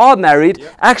before you are married.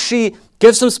 Yeah. Actually,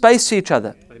 give some space to each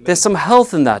other. Amen. There's some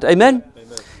health in that. Amen?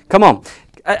 Amen? Come on.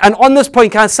 And on this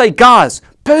point, can I say, guys,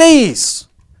 please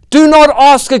do not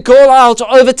ask a girl out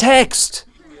over text.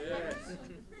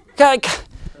 Yes.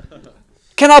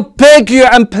 Can I beg you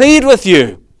and plead with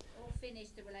you? Or finish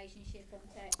the relationship on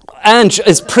text. Ange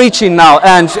is preaching now.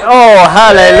 Ange, oh,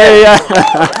 hallelujah.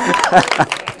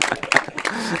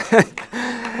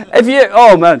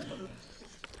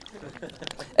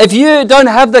 If you don't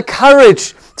have the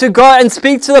courage to go and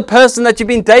speak to the person that you've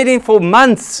been dating for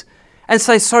months and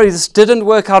say, sorry, this didn't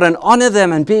work out, and honor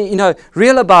them and be,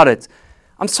 real about it.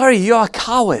 I'm sorry, you are a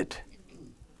coward.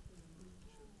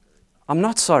 I'm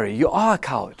not sorry, you are a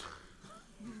coward.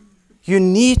 You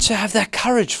need to have that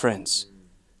courage, friends.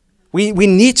 We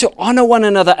need to honor one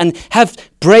another and have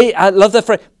brave, I love that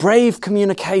phrase, brave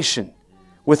communication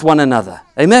with one another.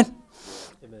 Amen?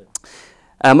 Amen.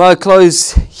 I'll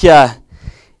close here.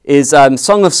 Is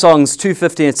Song of Songs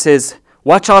 2:15. It says,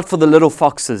 watch out for the little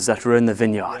foxes that ruin the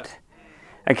vineyard. Yeah.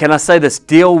 And can I say this?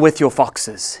 Deal with your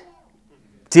foxes.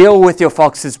 Deal with your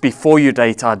foxes before you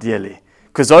date, ideally.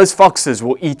 Because those foxes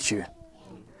will eat you.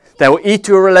 They will eat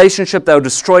your relationship. They will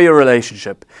destroy your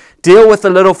relationship. Deal with the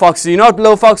little foxes. You know what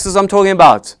little foxes I'm talking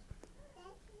about?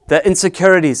 The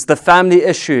insecurities, the family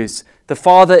issues, the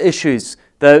father issues,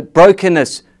 the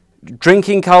brokenness,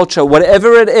 drinking culture,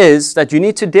 whatever it is that you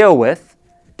need to deal with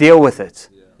it.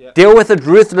 Yeah. Deal with it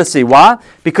ruthlessly. Why?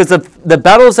 Because the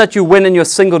battles that you win in your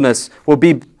singleness will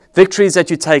be victories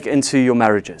that you take into your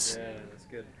marriages. Yeah, that's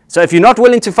good. So if you're not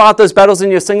willing to fight those battles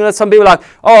in your singleness, some people are like,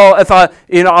 oh, if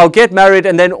I'll get married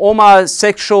and then all my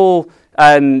sexual,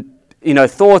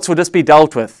 thoughts will just be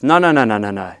dealt with.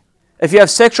 No. If you have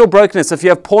sexual brokenness, if you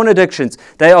have porn addictions,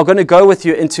 they are going to go with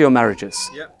you into your marriages.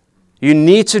 Yep. You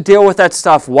need to deal with that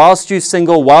stuff whilst you're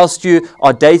single, whilst you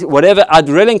are dating, whatever. I'd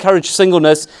really encourage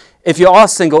singleness. If you are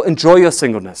single, enjoy your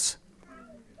singleness.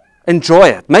 Enjoy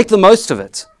it. Make the most of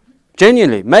it.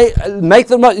 Genuinely. Make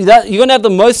the most. You're going to have the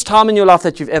most time in your life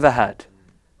that you've ever had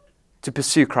to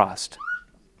pursue Christ.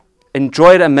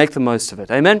 Enjoy it and make the most of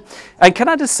it. Amen? And can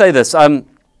I just say this?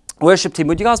 Worship team,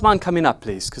 would you guys mind coming up,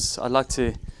 please? Because I'd like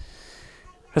to...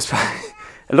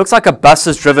 It looks like a bus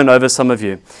has driven over some of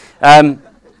you. In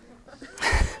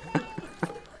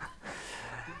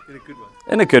a good way.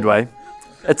 In a good way.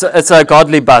 It's a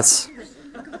godly bus.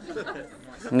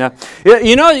 Yeah.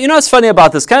 You know what's funny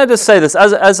about this? Can I just say this?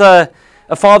 As a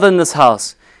father in this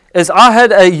house, is I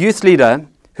had a youth leader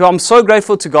who I'm so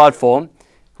grateful to God for,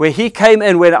 where he came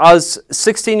in when I was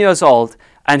 16 years old,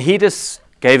 and he just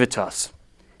gave it to us.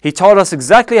 He told us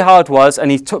exactly how it was, and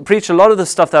he preached a lot of the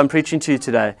stuff that I'm preaching to you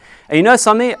today. And you know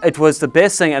something? It was the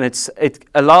best thing, and it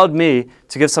allowed me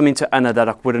to give something to Anna that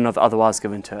I wouldn't have otherwise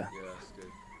given to her. Yeah, that's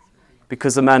good.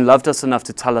 Because the man loved us enough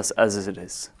to tell us as it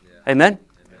is. Yeah. Amen?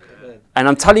 Amen? And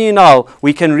I'm telling you now,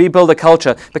 we can rebuild a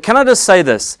culture. But can I just say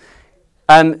this?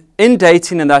 In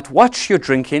dating and that, watch your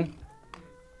drinking.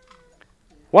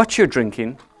 Watch your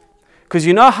drinking. Because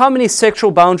you know how many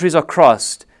sexual boundaries are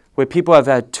crossed where people have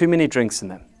had too many drinks in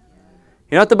them.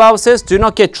 You know what the Bible says? Do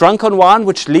not get drunk on wine,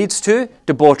 which leads to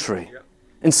debauchery. Yep.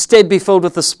 Instead, be filled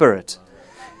with the Spirit.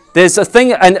 There's a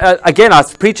thing, and again, I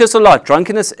preach this a lot.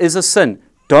 Drunkenness is a sin.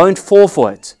 Don't fall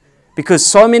for it. Because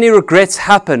so many regrets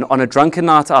happen on a drunken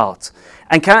night out.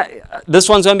 And this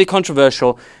one's going to be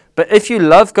controversial, but if you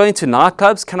love going to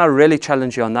nightclubs, can I really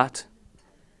challenge you on that?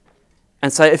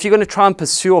 And say, if you're going to try and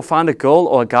pursue or find a girl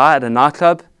or a guy at a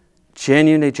nightclub,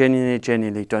 genuinely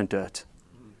don't do it.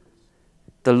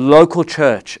 The local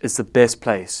church is the best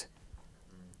place.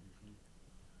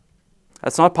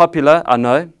 That's not popular, I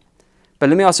know. But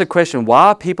let me ask you a question. Why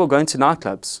are people going to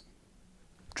nightclubs?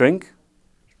 Drink,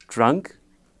 drunk,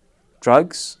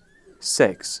 drugs,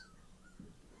 sex.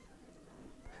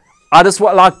 I just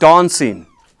like dancing.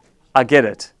 I get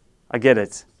it.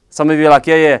 Some of you are like,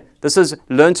 yeah. This is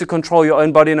learn to control your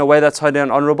own body in a way that's holy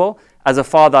and honorable. As a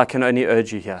father, I can only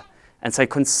urge you here and say,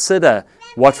 consider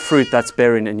what fruit that's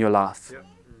bearing in your life. Yep.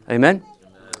 Amen?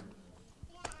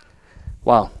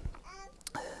 Wow.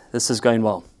 This is going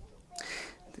well.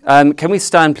 Can we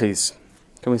stand, please?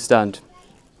 Can we stand?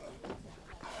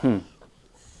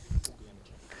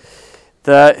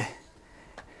 The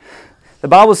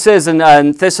Bible says in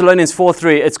Thessalonians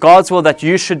 4:3, it's God's will that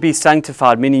you should be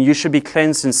sanctified, meaning you should be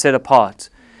cleansed and set apart.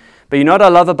 But you know what I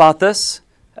love about this?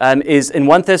 Is in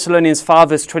 1 Thessalonians 5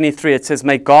 verse 23, it says,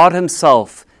 may God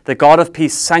himself, the God of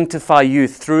peace, sanctify you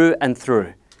through and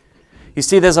through. You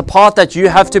see, there's a part that you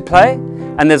have to play,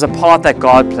 and there's a part that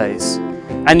God plays.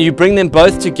 And you bring them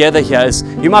both together here.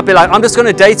 You might be like, I'm just going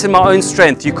to date in my own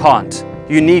strength. You can't.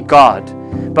 You need God.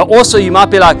 But also you might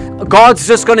be like, God's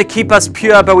just going to keep us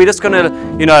pure, but we're just going to,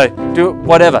 do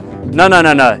whatever. No.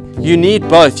 You need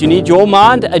both. You need your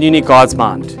mind and you need God's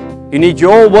mind. You need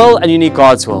your will and you need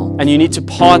God's will. And you need to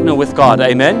partner with God.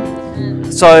 Amen?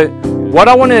 So what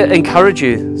I want to encourage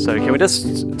you, sorry, can we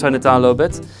just turn it down a little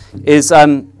bit, is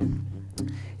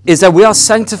that we are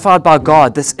sanctified by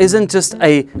God. This isn't just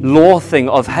a law thing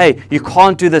of, hey, you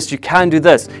can't do this, you can do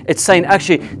this. It's saying,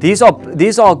 actually, these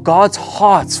are God's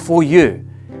hearts for you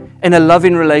in a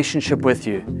loving relationship with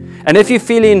you. And if you're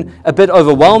feeling a bit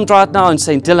overwhelmed right now and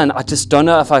saying, Dylan, I just don't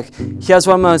know here's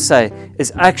what I'm going to say,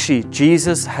 is actually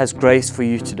Jesus has grace for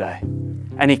you today.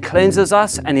 And he cleanses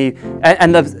us, and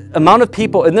the amount of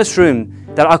people in this room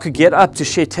that I could get up to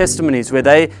share testimonies where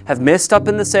they have messed up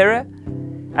in this area,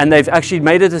 and they've actually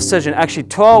made a decision, actually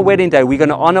to our wedding day, we're going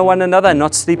to honor one another and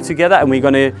not sleep together, and we're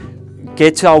going to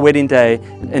get to our wedding day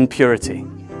in purity.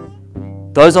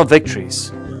 Those are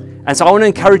victories. And so I want to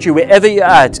encourage you, wherever you're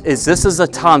at, this is a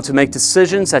time to make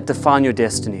decisions that define your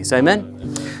destinies.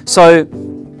 Amen? So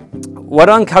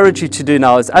what I encourage you to do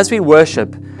now is, as we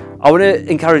worship, I want to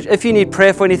encourage, if you need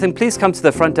prayer for anything, please come to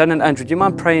the front. Dan and Andrew, do you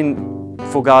mind praying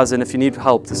for guys? And if you need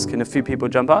help, can a few people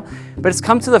jump out? But it's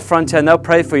come to the front here and they'll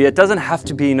pray for you. It doesn't have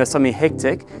to be something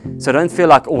hectic. So don't feel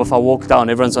like, if I walk down,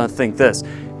 everyone's going to think this.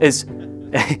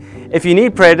 If you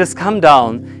need prayer, just come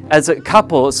down. As a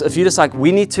couple, if you just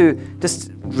we need to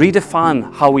just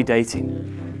redefine how we're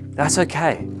dating. That's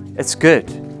okay. It's good.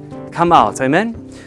 Come out. Amen?